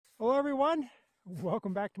Hello everyone,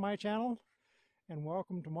 welcome back to my channel and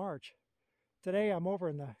welcome to March. Today I'm over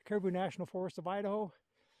in the Caribou National Forest of Idaho,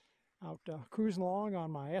 out cruising along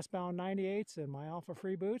on my S-Bound 98s and my Alpha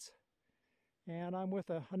Free boots. And I'm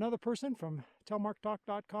with another person from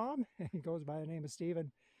telmarktalk.com. He goes by the name of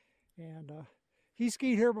Steven. And he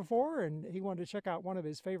skied here before and he wanted to check out one of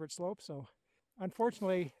his favorite slopes. So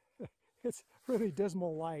unfortunately, it's really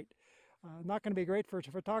dismal light. Not going to be great for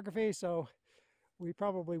photography, so we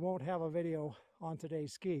probably won't have a video on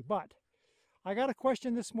today's ski. But I got a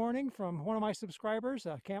question this morning from one of my subscribers,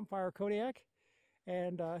 Campfire Kodiak,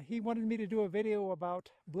 and he wanted me to do a video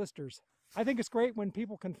about blisters. I think it's great when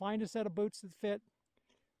people can find a set of boots that fit,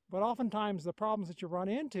 but oftentimes the problems that you run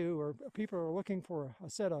into are people are looking for a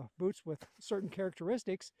set of boots with certain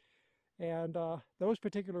characteristics, and those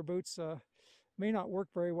particular boots may not work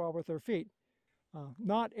very well with their feet.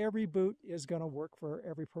 Not every boot is going to work for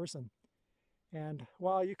every person. And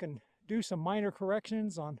while you can do some minor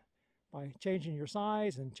corrections by changing your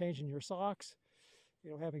size and changing your socks,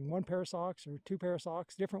 having one pair of socks or two pair of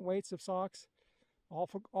socks, different weights of socks,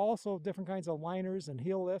 also different kinds of liners and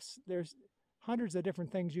heel lifts. There's hundreds of different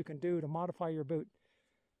things you can do to modify your boot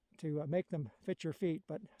to make them fit your feet.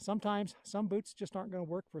 But sometimes some boots just aren't going to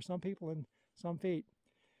work for some people and some feet.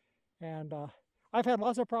 And I've had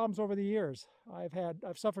lots of problems over the years. I've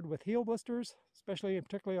suffered with heel blisters, especially and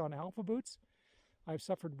particularly on Alpha boots. I've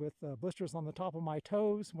suffered with blisters on the top of my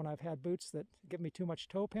toes when I've had boots that give me too much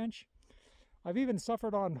toe pinch. I've even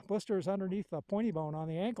suffered on blisters underneath the pointy bone on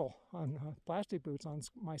the ankle on plastic boots, on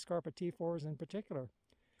my Scarpa T4s in particular.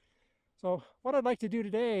 So what I'd like to do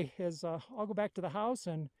today is I'll go back to the house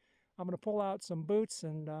and I'm going to pull out some boots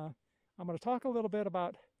and I'm going to talk a little bit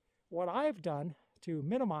about what I've done to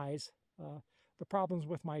minimize the problems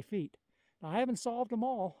with my feet. Now, I haven't solved them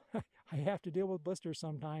all. I have to deal with blisters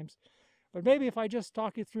sometimes. But maybe if I just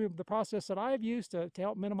talk you through the process that I've used to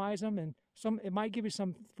help minimize them, and it might give you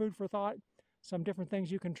some food for thought, some different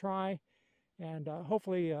things you can try. And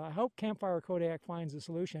hopefully, I hope Campfire Kodiak finds a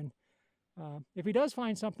solution. If he does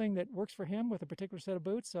find something that works for him with a particular set of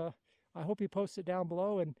boots, I hope he posts it down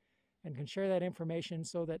below and can share that information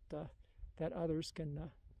so that, that others can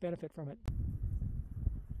benefit from it.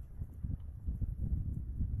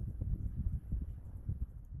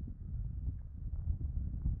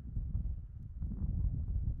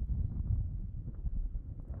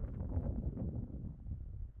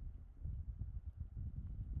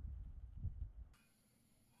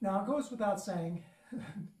 Now, it goes without saying,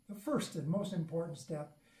 the first and most important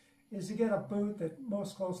step is to get a boot that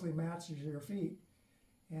most closely matches your feet.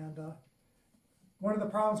 And one of the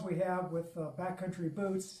problems we have with backcountry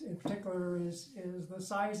boots in particular is the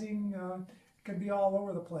sizing can be all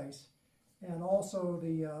over the place. And also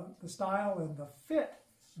the style and the fit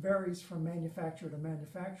varies from manufacturer to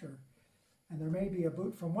manufacturer. And there may be a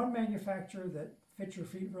boot from one manufacturer that fits your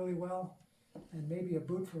feet really well, and maybe a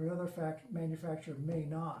boot from another manufacturer may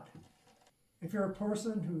not. If you're a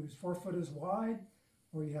person whose forefoot is wide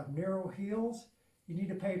or you have narrow heels, you need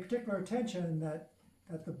to pay particular attention that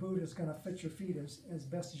the boot is going to fit your feet as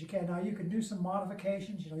best as you can. Now, you can do some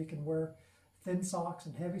modifications. You can wear thin socks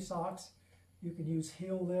and heavy socks. You can use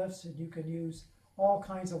heel lifts, and you can use all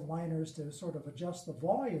kinds of liners to sort of adjust the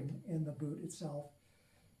volume in the boot itself.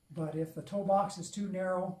 But if the toe box is too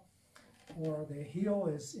narrow, or the heel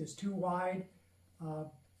is too wide,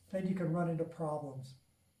 then you can run into problems.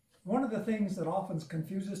 One of the things that often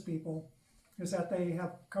confuses people is that they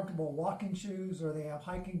have comfortable walking shoes or they have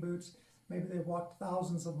hiking boots. Maybe they've walked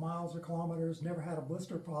thousands of miles or kilometers, never had a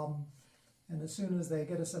blister problem, and as soon as they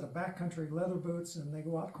get a set of backcountry leather boots and they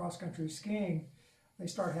go out cross-country skiing, they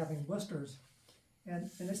start having blisters. And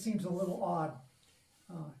it seems a little odd.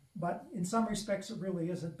 But in some respects it really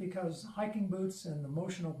isn't, because hiking boots and the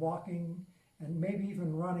motion of walking and maybe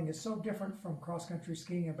even running is so different from cross-country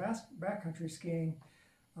skiing and backcountry skiing.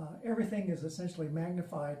 Everything is essentially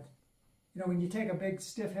magnified. When you take a big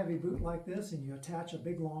stiff heavy boot like this and you attach a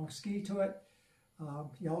big long ski to it,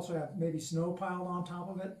 you also have maybe snow piled on top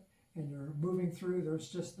of it and you're moving through,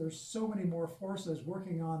 there's so many more forces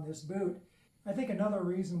working on this boot. I think another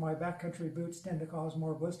reason why backcountry boots tend to cause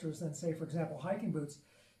more blisters than, say, for example, hiking boots,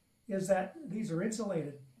 is that these are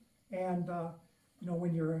insulated. And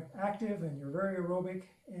when you're active and you're very aerobic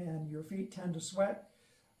and your feet tend to sweat,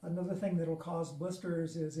 another thing that will cause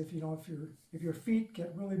blisters is if your feet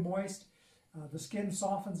get really moist, the skin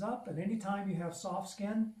softens up, and anytime you have soft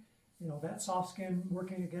skin, that soft skin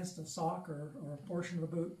working against a sock or a portion of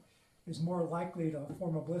the boot is more likely to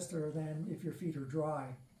form a blister than if your feet are dry.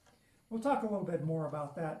 We'll talk a little bit more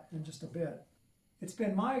about that in just a bit. It's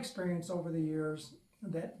been my experience over the years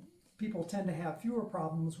that people tend to have fewer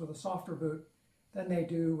problems with a softer boot than they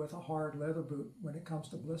do with a hard leather boot when it comes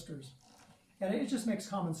to blisters. And it just makes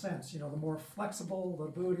common sense. You know, the more flexible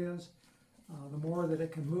the boot is, the more that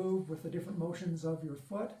it can move with the different motions of your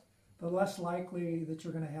foot, the less likely that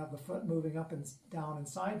you're going to have the foot moving up and down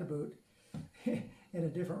inside the boot in a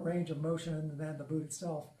different range of motion than the boot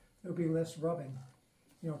itself. There'll be less rubbing.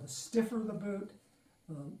 You know, the stiffer the boot,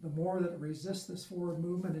 the more that it resists this forward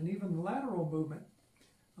movement and even the lateral movement,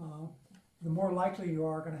 the more likely you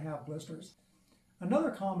are going to have blisters.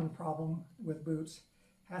 Another common problem with boots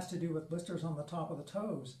has to do with blisters on the top of the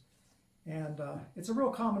toes. And it's a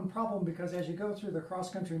real common problem because as you go through the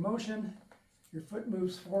cross-country motion, your foot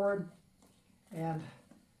moves forward and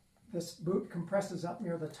this boot compresses up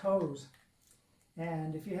near the toes.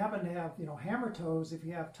 And if you happen to have, you know, hammer toes, if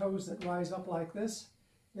you have toes that rise up like this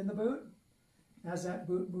in the boot, as that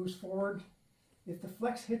boot moves forward, if the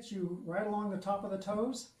flex hits you right along the top of the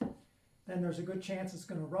toes, then there's a good chance it's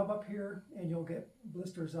going to rub up here and you'll get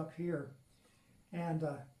blisters up here. And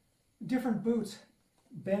different boots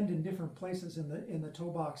bend in different places in the toe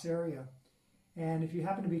box area. And if you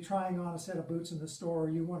happen to be trying on a set of boots in the store,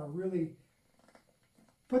 you want to really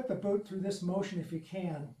put the boot through this motion if you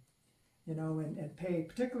can, you know, and pay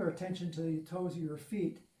particular attention to the toes of your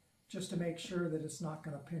feet just to make sure that it's not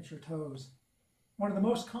going to pinch your toes. One of the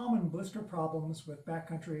most common blister problems with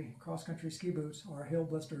backcountry, cross-country ski boots are heel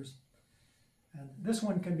blisters. And this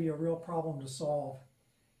one can be a real problem to solve.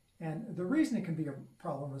 And the reason it can be a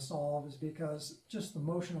problem to solve is because just the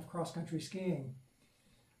motion of cross-country skiing.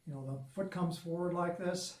 You know, the foot comes forward like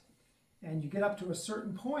this, and you get up to a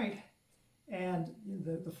certain point, and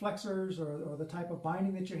the flexors or the type of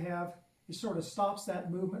binding that you have, it sort of stops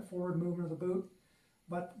that movement, forward movement of the boot,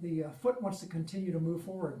 but the foot wants to continue to move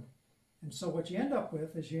forward. And so what you end up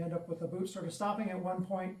with is you end up with the boot sort of stopping at one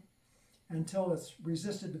point until it's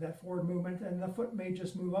resisted to that forward movement, and the foot may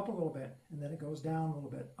just move up a little bit, and then it goes down a little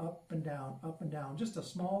bit, up and down, just a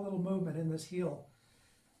small little movement in this heel.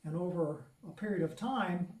 And over a period of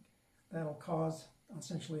time, that'll cause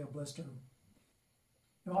essentially a blister.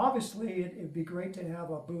 Now obviously it'd be great to have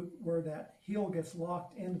a boot where that heel gets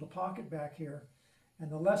locked into the pocket back here, and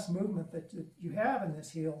the less movement that you have in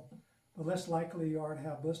this heel, the less likely you are to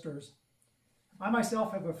have blisters. I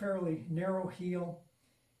myself have a fairly narrow heel,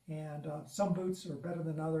 and some boots are better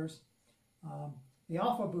than others. The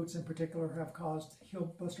Alpha boots in particular have caused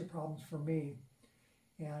heel blister problems for me,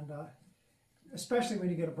 and especially when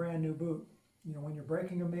you get a brand new boot. You know, when you're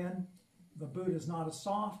breaking them in, the boot is not as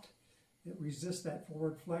soft, it resists that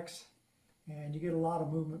forward flex, and you get a lot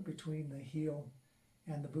of movement between the heel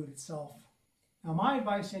and the boot itself. Now my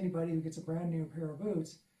advice to anybody who gets a brand new pair of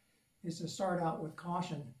boots is to start out with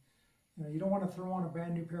caution. You know, you don't want to throw on a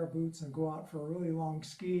brand new pair of boots and go out for a really long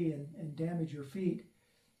ski and damage your feet.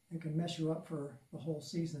 It can mess you up for the whole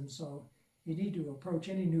season, so you need to approach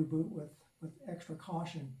any new boot with extra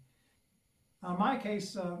caution. Now in my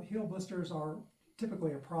case, heel blisters are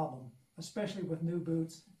typically a problem, especially with new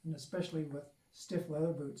boots and especially with stiff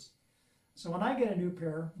leather boots. So when I get a new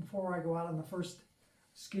pair, before I go out on the first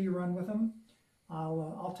ski run with them,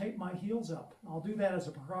 I'll tape my heels up. I'll do that as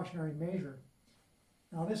a precautionary measure.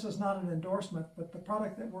 Now this is not an endorsement, but the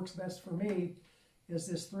product that works best for me is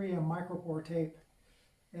this 3M Micropore Tape.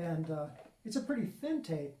 And it's a pretty thin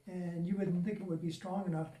tape, and you wouldn't think it would be strong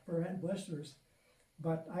enough to prevent blisters.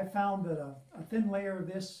 But I found that a thin layer of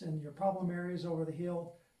this in your problem areas over the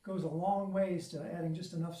heel goes a long ways to adding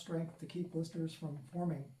just enough strength to keep blisters from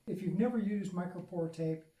forming. If you've never used Micropore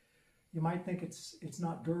Tape, you might think it's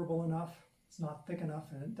not durable enough, it's not thick enough,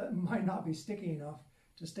 and it might not be sticky enough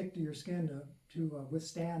to stick to your skin to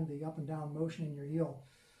withstand the up and down motion in your heel.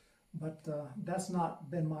 But that's not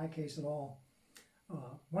been my case at all.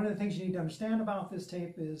 One of the things you need to understand about this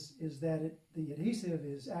tape is that the adhesive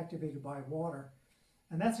is activated by water.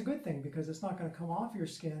 And that's a good thing because it's not going to come off your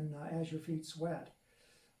skin as your feet sweat.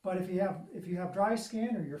 But if you have dry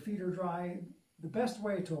skin or your feet are dry, the best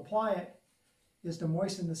way to apply it is to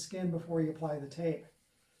moisten the skin before you apply the tape.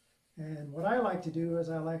 And what I like to do is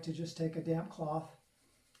I like to just take a damp cloth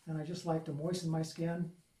and I just like to moisten my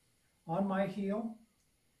skin on my heel,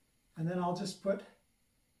 and then I'll just put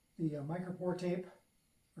the Micropore Tape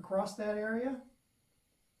across that area.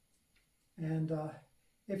 And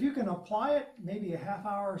if you can apply it maybe a half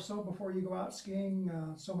hour or so before you go out skiing,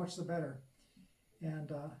 so much the better.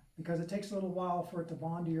 And because it takes a little while for it to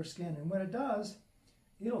bond to your skin, and when it does,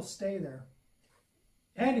 it'll stay there.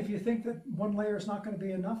 And if you think that one layer is not going to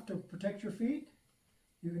be enough to protect your feet,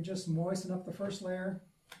 you can just moisten up the first layer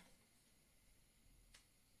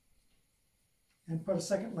and put a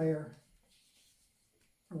second layer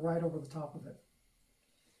right over the top of it.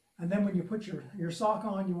 And then when you put your sock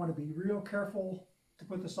on, you want to be real careful to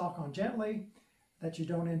put the sock on gently, that you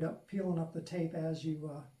don't end up peeling up the tape as you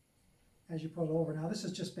put it over. Now this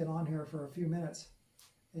has just been on here for a few minutes,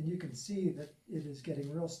 and you can see that it is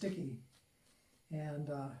getting real sticky. And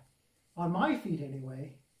on my feet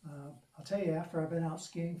anyway, I'll tell you, after I've been out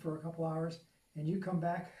skiing for a couple hours and you come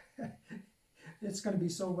back, it's going to be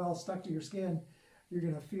so well stuck to your skin, you're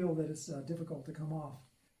going to feel that it's difficult to come off.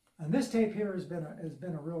 And this tape here has been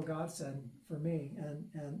a real godsend for me,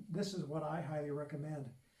 and this is what I highly recommend.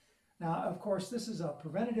 Now, of course, this is a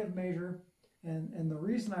preventative measure, and the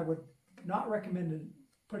reason I would not recommend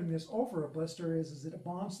putting this over a blister is that it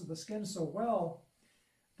bonds to the skin so well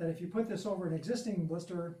that if you put this over an existing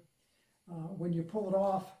blister, when you pull it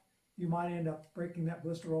off, you might end up breaking that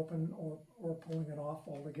blister open or pulling it off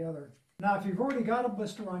altogether. Now, if you've already got a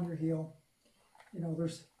blister on your heel, you know,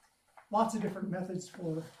 there's lots of different methods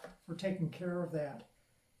for taking care of that.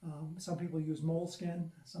 Some people use moleskin.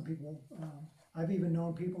 Some people, I've even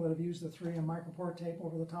known people that have used the 3M Micropore Tape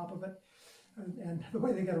over the top of it. And the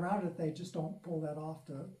way they get around it, they just don't pull that off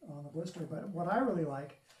on the blister. But what I really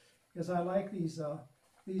like is I like these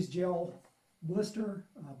gel blister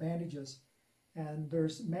bandages. And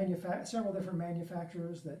there's several different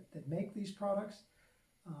manufacturers that make these products.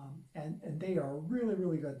 And they are really,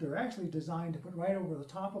 really good. They're actually designed to put right over the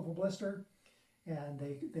top of a blister, and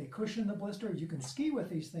they cushion the blister. You can ski with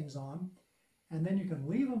these things on, and then you can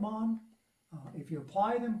leave them on. If you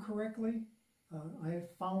apply them correctly, I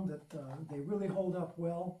have found that they really hold up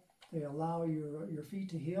well. They allow your feet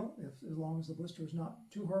to heal as long as the blister is not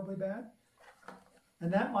too horribly bad.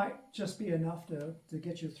 And that might just be enough to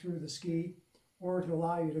get you through the ski, or to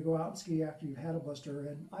allow you to go out and ski after you've had a blister.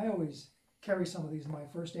 And I always carry some of these in my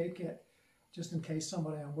first aid kit, just in case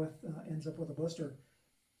somebody I'm with ends up with a blister.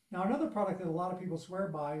 Now, another product that a lot of people swear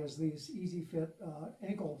by is these Ezeefit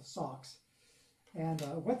ankle socks. And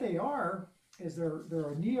what they are is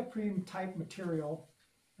they're a neoprene type material,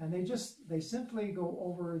 and they simply go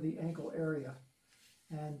over the ankle area.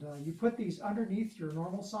 And you put these underneath your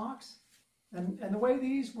normal socks. And the way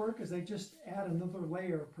these work is they just add another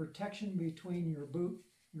layer of protection between your boot,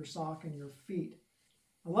 your sock, and your feet.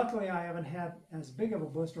 Luckily, I haven't had as big of a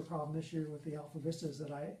blister problem this year with the Alpha Vistas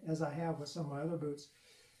as I have with some of my other boots.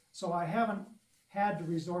 So I haven't had to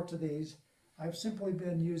resort to these. I've simply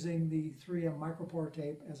been using the 3M Micropore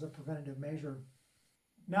Tape as a preventative measure.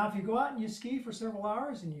 Now, if you go out and you ski for several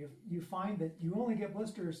hours and you find that you only get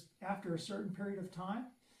blisters after a certain period of time,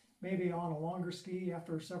 maybe on a longer ski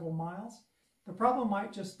after several miles, the problem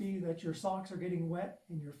might just be that your socks are getting wet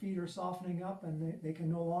and your feet are softening up, and they can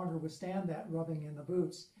no longer withstand that rubbing in the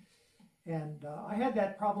boots. And I had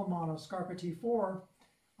that problem on a Scarpa T4.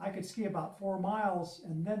 I could ski about 4 miles,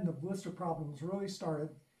 and then the blister problems really started.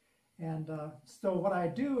 And so what I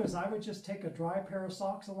do is I would just take a dry pair of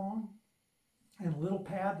socks along and a little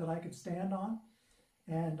pad that I could stand on.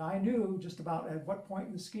 And I knew just about at what point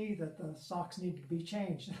in the ski that the socks needed to be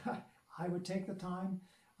changed. I would take the time.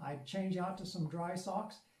 I'd change out to some dry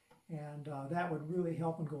socks, and that would really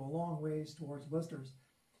help and go a long ways towards blisters.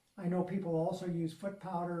 I know people also use foot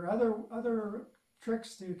powder, other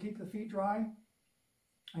tricks to keep the feet dry.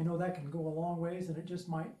 I know that can go a long ways, and it just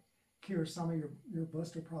might cure some of your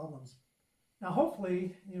blister problems. Now,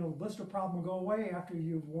 hopefully, you know, the blister problem will go away after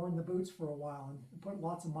you've worn the boots for a while and put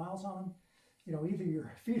lots of miles on them. You know, either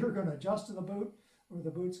your feet are going to adjust to the boot, or the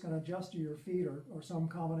boot's going to adjust to your feet, or some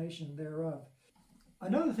combination thereof.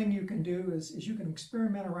 Another thing you can do is you can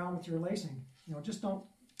experiment around with your lacing. You know, just don't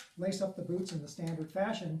lace up the boots in the standard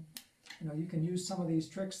fashion. You know, you can use some of these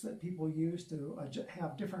tricks that people use to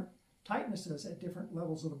have different tightnesses at different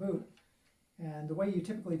levels of the boot. And the way you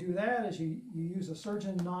typically do that is you use a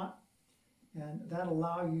surgeon knot, and that'll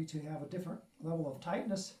allow you to have a different level of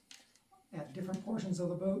tightness at different portions of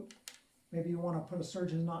the boot. Maybe you want to put a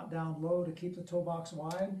surgeon knot down low to keep the toe box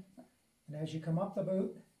wide, and as you come up the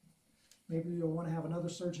boot, maybe you'll want to have another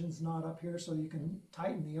surgeon's knot up here so you can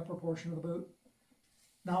tighten the upper portion of the boot.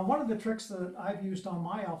 Now, one of the tricks that I've used on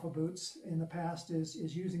my Alpha boots in the past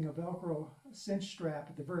is using a Velcro cinch strap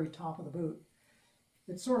at the very top of the boot.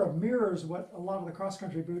 It sort of mirrors what a lot of the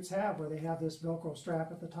cross-country boots have, where they have this Velcro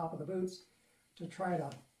strap at the top of the boots to try to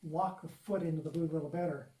lock the foot into the boot a little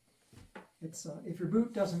better. It's if your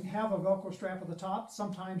boot doesn't have a Velcro strap at the top,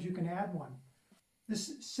 sometimes you can add one.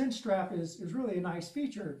 This cinch strap is really a nice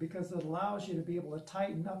feature because it allows you to be able to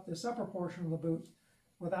tighten up this upper portion of the boot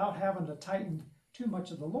without having to tighten too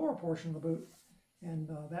much of the lower portion of the boot. And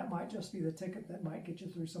that might just be the ticket that might get you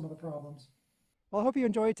through some of the problems. Well, I hope you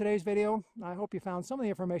enjoyed today's video. I hope you found some of the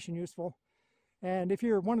information useful. And if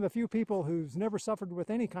you're one of the few people who's never suffered with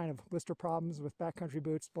any kind of blister problems with backcountry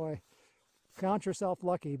boots, boy, count yourself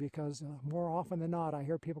lucky, because more often than not I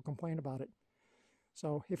hear people complain about it.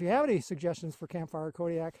 So if you have any suggestions for Campfire or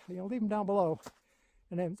Kodiak, leave them down below.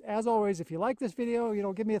 And then, as always, if you like this video,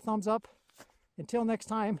 give me a thumbs up. Until next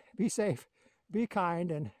time, be safe, be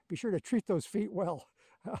kind, and be sure to treat those feet well.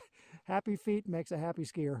 Happy feet makes a happy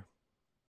skier.